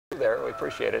there. We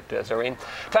appreciate it, Zareen.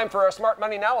 Time for our Smart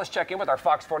Money Now. Let's check in with our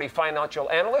Fox 40 financial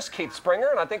analyst, Keith Springer.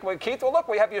 And I think, Keith, well, look,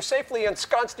 we have you safely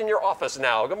ensconced in your office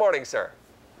now. Good morning, sir.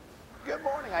 Good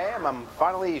morning. I am. I'm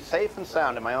finally safe and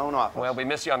sound in my own office. Well, we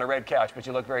miss you on the red couch, but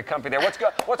you look very comfy there.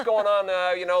 What's going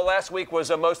on? You know, last week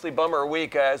was a mostly bummer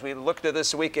week. As we look to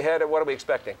this week ahead, what are we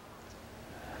expecting?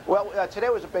 Well, today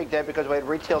was a big day because we had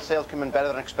retail sales come in better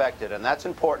than expected, and that's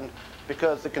important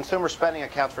because the consumer spending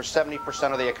accounts for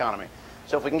 70% of the economy.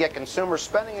 So if we can get consumer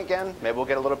spending again, maybe we'll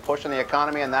get a little push in the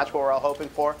economy, and that's what we're all hoping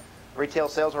for. Retail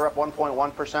sales are up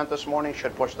 1.1% this morning,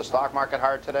 should push the stock market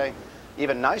hard today.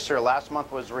 Even nicer, last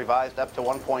month was revised up to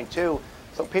 1.2,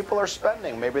 so people are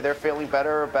spending. Maybe they're feeling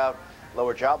better about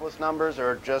lower jobless numbers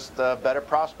or just better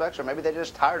prospects, or maybe they're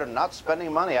just tired of not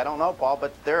spending money. I don't know, Paul,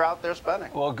 but they're out there spending.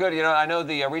 Well, good. You know, I know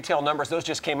the retail numbers, those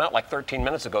just came out like 13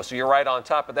 minutes ago, so you're right on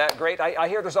top of that. Great. I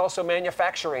hear there's also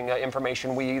manufacturing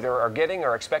information we either are getting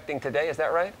or expecting today. Is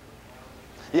that right?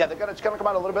 Yeah, it's going to come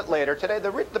out a little bit later. Today,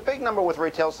 the big number with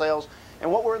retail sales, and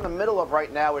what we're in the middle of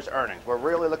right now is earnings. We're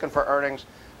really looking for earnings.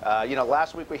 You know,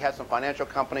 last week we had some financial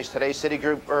companies. Today,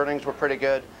 Citigroup earnings were pretty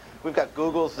good. We've got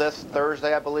Google's this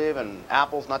Thursday, I believe, and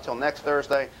Apple's not till next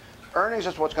Thursday. Earnings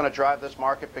is what's going to drive this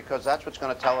market because that's what's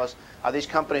going to tell us are these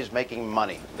companies making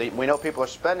money. We know people are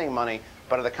spending money,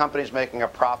 but are the companies making a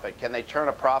profit? Can they turn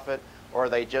a profit, or are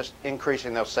they just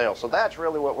increasing their sales? So that's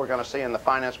really what we're going to see in the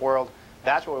finance world.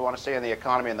 That's what we want to see in the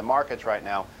economy and the markets right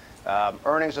now.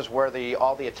 Earnings is where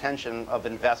all the attention of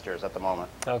investors at the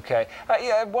moment. Okay.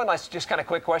 Yeah, one last just kind of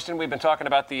quick question. We've been talking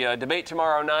about the debate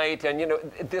tomorrow night, and you know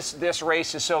this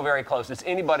race is so very close. It's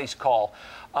anybody's call.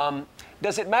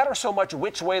 Does it matter so much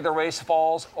which way the race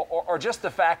falls, or just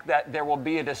the fact that there will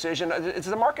be a decision? Does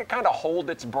the market kind of hold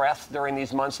its breath during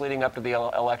these months leading up to the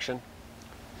election?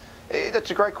 That's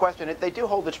a great question. They do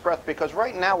hold its breath because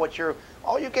right now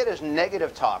all you get is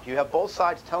negative talk. You have both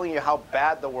sides telling you how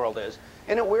bad the world is,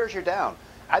 and it wears you down.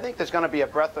 I think there's going to be a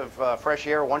breath of fresh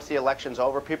air once the election's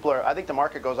over. I think the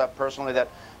market goes up personally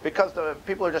because the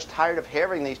people are just tired of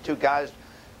hearing these two guys,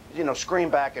 you know, scream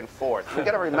back and forth. We've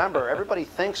got to remember, everybody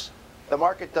thinks the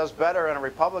market does better in a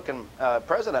Republican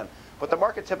president, but the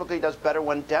market typically does better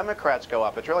when Democrats go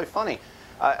up. It's really funny.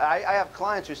 I have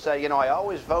clients who say, you know, I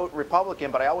always vote Republican,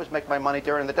 but I always make my money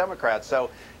during the Democrats. So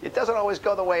it doesn't always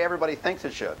go the way everybody thinks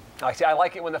it should. I see. I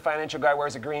like it when the financial guy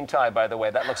wears a green tie, by the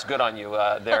way. That looks good on you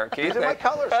there, Keith. These are my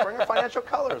colors, Springer Financial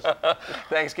colors.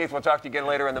 Thanks, Keith. We'll talk to you again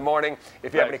later in the morning.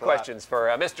 If you have any questions for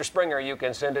Mr. Springer, you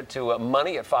can send it to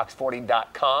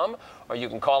money@fox40.com, or you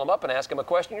can call him up and ask him a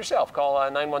question yourself. Call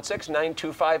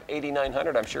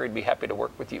 916-925-8900. I'm sure he'd be happy to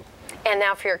work with you. And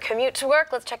now for your commute to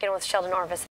work, let's check in with Sheldon Orvis.